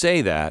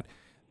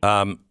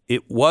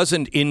 it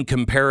wasn't in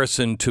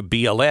comparison to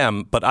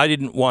BLM, but I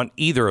didn't want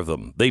either of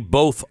them. They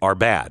both are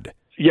bad.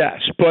 Yes,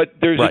 but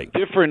there's a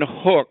different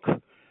hook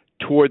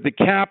toward the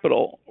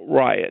Capitol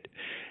riot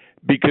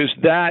because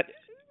that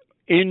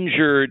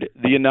injured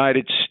the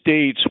United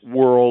States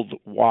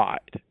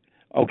worldwide.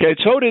 Okay,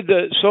 so did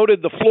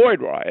the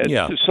Floyd riot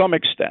to some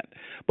extent,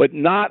 but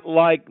not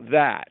like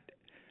that.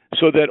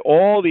 So that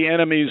all the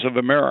enemies of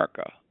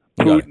America,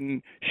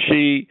 Putin,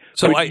 Xi,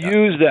 could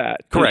use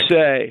that to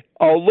say,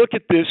 "Oh, look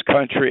at this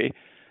country.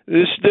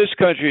 This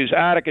country is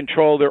out of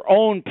control. Their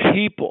own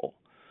people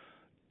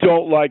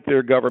don't like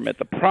their government.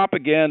 The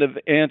propaganda of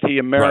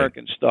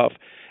anti-American stuff,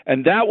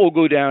 and that will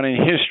go down in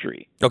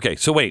history." Okay,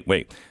 so wait.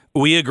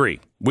 We agree.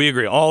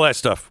 All that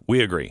stuff,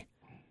 we agree.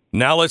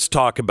 Now let's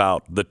talk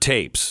about the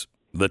tapes.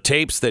 The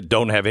tapes that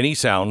don't have any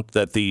sound,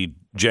 that the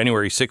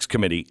January 6th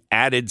committee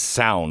added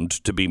sound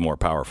to be more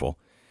powerful.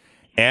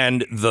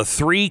 And the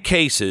three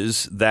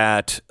cases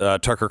that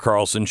Tucker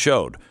Carlson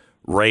showed.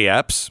 Ray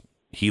Epps,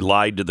 he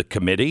lied to the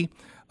committee,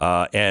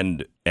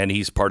 and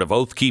he's part of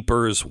Oath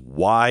Keepers.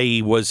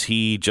 Why was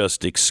he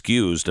just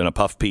excused in a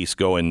puff piece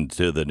going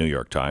to the New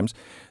York Times?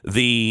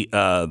 The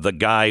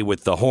guy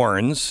with the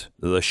horns,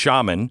 the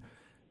shaman,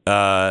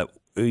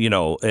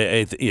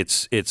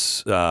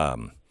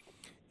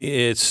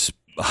 it's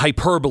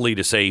hyperbole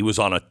to say he was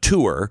on a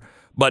tour,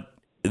 but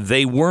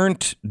they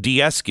weren't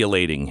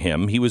de-escalating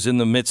him. He was in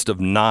the midst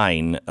of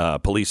 9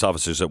 police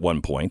officers at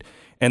one point,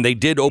 and they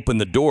did open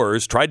the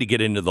doors, tried to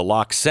get into the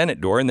locked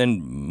Senate door, and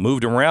then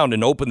moved him around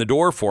and opened the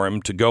door for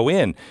him to go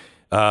in.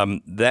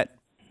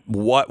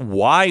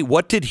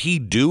 What did he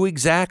do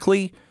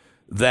exactly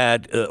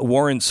that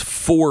warrants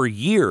 4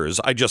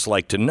 years? I'd just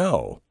like to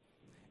know.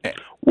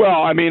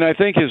 Well, I mean, I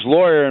think his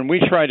lawyer, and we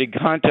tried to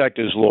contact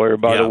his lawyer,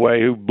 by the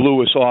way, who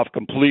blew us off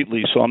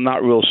completely, so I'm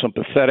not real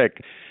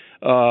sympathetic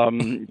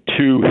to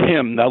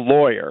him, the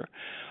lawyer.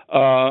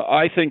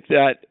 I think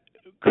that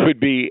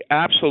could be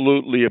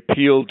absolutely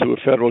appealed to a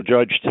federal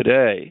judge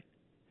today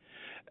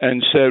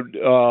and said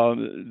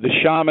the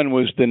shaman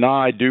was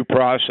denied due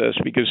process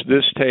because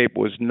this tape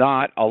was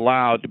not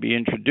allowed to be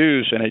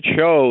introduced, and it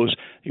shows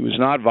he was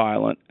not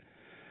violent,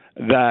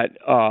 that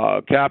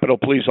Capitol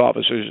police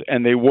officers,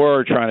 and they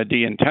were trying to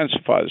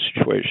de-intensify the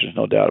situation, there's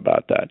no doubt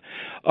about that,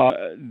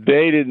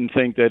 they didn't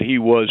think that he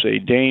was a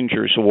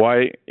danger, so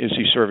why is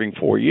he serving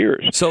 4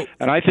 years?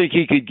 And I think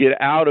he could get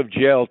out of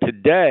jail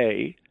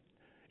today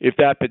if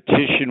that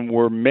petition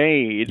were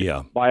made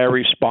by a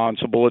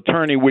responsible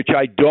attorney, which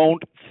I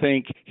don't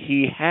think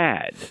he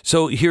had.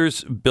 So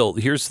here's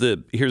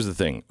the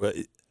thing.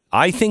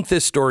 I think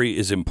this story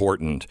is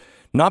important,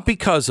 not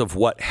because of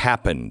what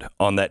happened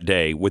on that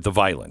day with the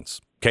violence.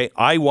 Okay,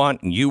 I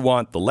want, and you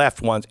want, the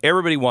left wants,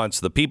 everybody wants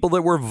the people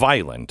that were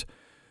violent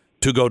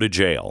to go to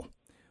jail.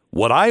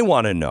 What I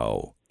want to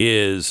know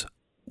is,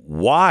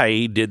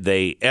 why did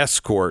they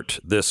escort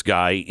this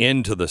guy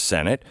into the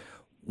Senate?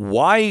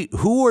 Why?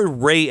 Who are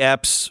Ray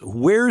Epps?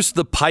 Where's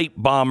the pipe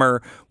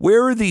bomber?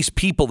 Where are these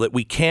people that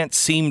we can't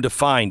seem to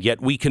find,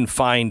 yet we can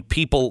find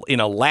people in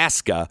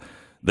Alaska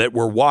that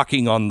were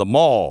walking on the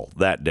mall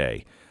that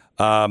day?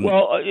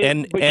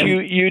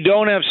 You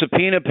don't have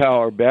subpoena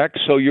power, Beck,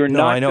 so you're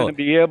not going to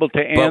be able to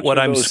answer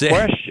those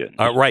questions.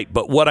 Right,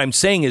 but what I'm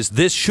saying is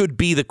this should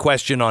be the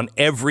question on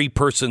every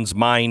person's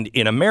mind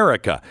in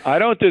America. I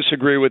don't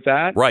disagree with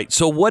that. Right,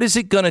 so what is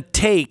it going to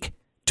take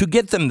to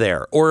get them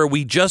there? Or are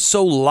we just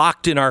so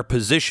locked in our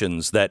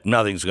positions that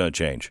nothing's going to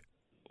change?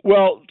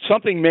 Well,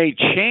 something may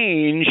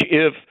change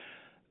if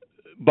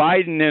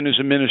Biden and his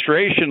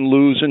administration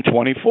lose in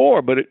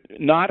 24, but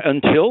not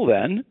until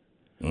then.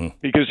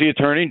 Because the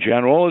Attorney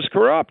General is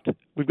corrupt.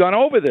 We've gone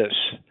over this.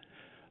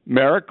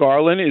 Merrick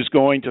Garland is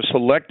going to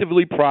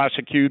selectively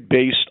prosecute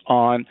based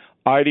on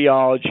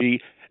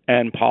ideology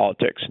and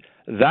politics.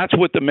 That's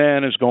what the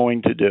man is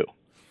going to do.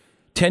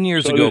 10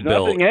 years ago,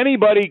 Bill. Nothing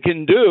anybody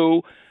can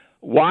do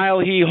while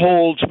he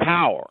holds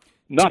power.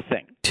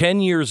 Nothing. 10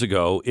 years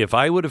ago, if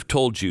I would have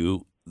told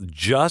you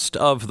just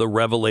of the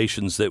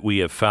revelations that we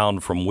have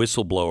found from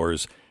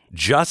whistleblowers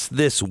just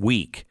this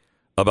week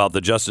about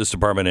the Justice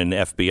Department and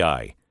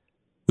FBI,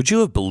 would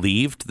you have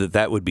believed that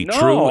that would be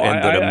true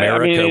and that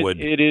America would?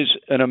 It is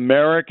an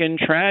American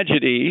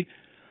tragedy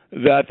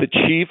that the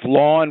chief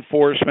law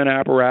enforcement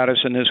apparatus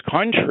in this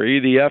country,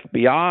 the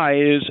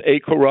FBI, is a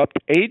corrupt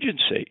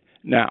agency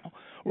now.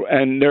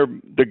 And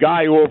the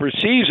guy who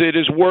oversees it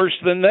is worse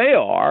than they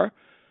are,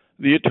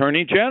 the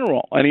Attorney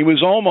General. And he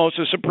was almost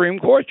a Supreme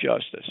Court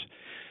justice.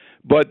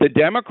 But the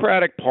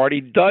Democratic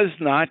Party does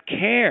not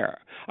care.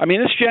 I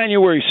mean, this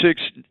January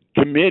 6th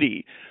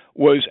committee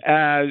was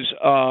as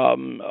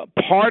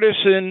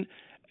partisan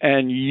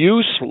and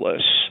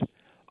useless.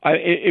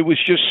 It was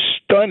just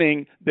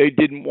stunning. They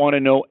didn't want to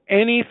know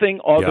anything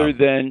other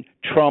than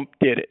Trump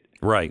did it.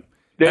 Right.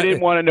 They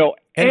didn't want to know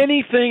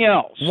anything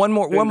else. One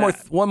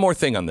more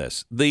thing on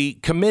this. The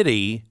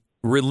committee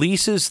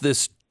releases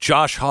this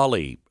Josh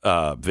Hawley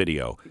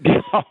video.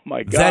 Oh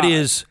my God, that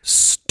is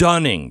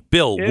stunning,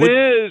 Bill. It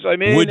is. I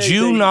mean, would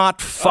you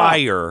not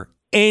fire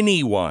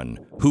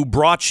anyone who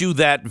brought you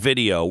that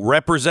video,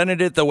 represented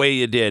it the way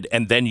you did,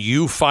 and then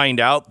you find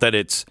out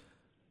that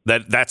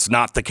that's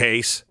not the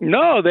case?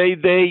 No,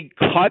 they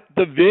cut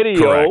the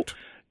video. Correct.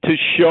 To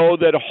show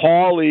that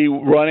Hawley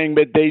running,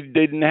 but they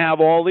didn't have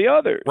all the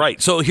others. Right.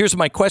 So here's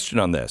my question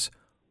on this.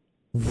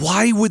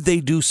 Why would they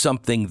do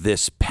something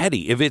this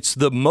petty if it's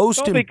the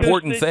most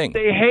important thing?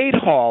 They hate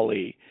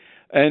Hawley.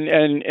 And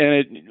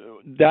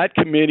that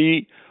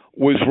committee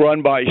was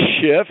run by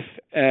Schiff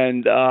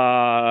and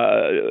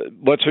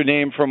what's her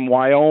name from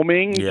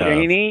Wyoming?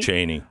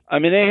 Cheney. I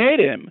mean, they hate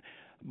him.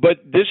 But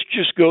this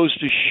just goes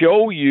to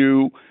show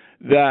you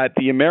that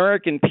the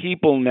American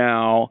people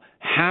now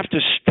have to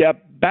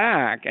step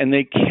back, and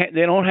they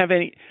don't have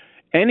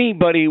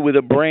anybody with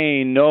a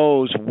brain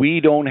knows we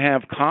don't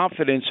have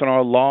confidence in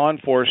our law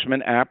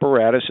enforcement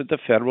apparatus at the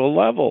federal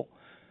level.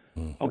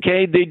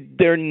 Okay,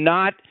 they're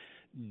not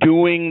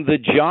doing the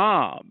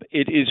job.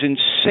 It is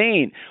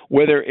insane.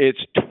 Whether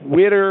it's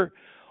Twitter,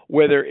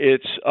 whether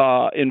it's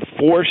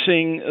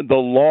enforcing the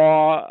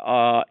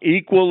law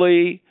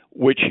equally,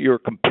 which you're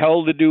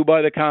compelled to do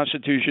by the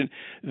Constitution,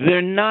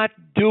 they're not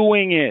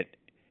doing it.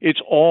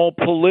 It's all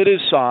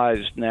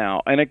politicized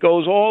now, and it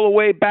goes all the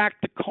way back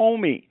to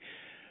Comey.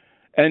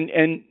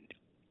 And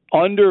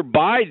under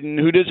Biden,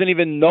 who doesn't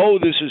even know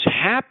this is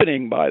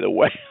happening, by the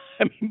way.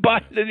 I mean,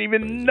 Biden doesn't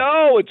even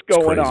know what's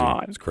going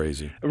on. It's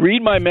crazy.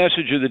 Read my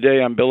message of the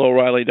day on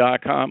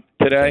BillO'Reilly.com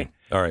today. Okay.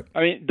 All right.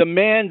 I mean, the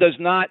man does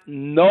not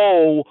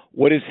know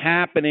what is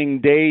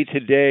happening day to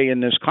day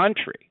in this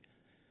country.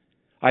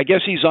 I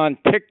guess he's on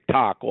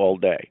TikTok all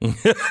day.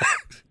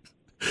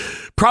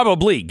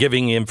 Probably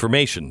giving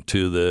information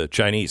to the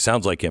Chinese.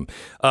 Sounds like him.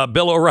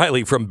 Bill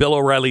O'Reilly from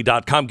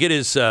BillO'Reilly.com. Get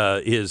his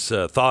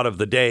thought of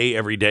the day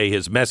every day,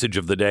 his message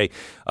of the day,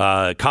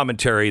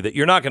 commentary that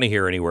you're not going to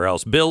hear anywhere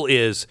else.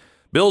 Bill's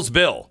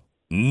Bill.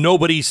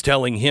 Nobody's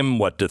telling him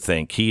what to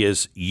think. He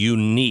is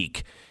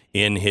unique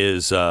in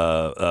his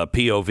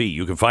POV.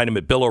 You can find him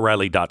at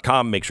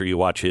BillO'Reilly.com. Make sure you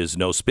watch his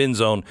No Spin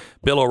Zone,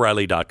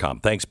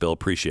 BillO'Reilly.com. Thanks, Bill.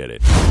 Appreciate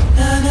it.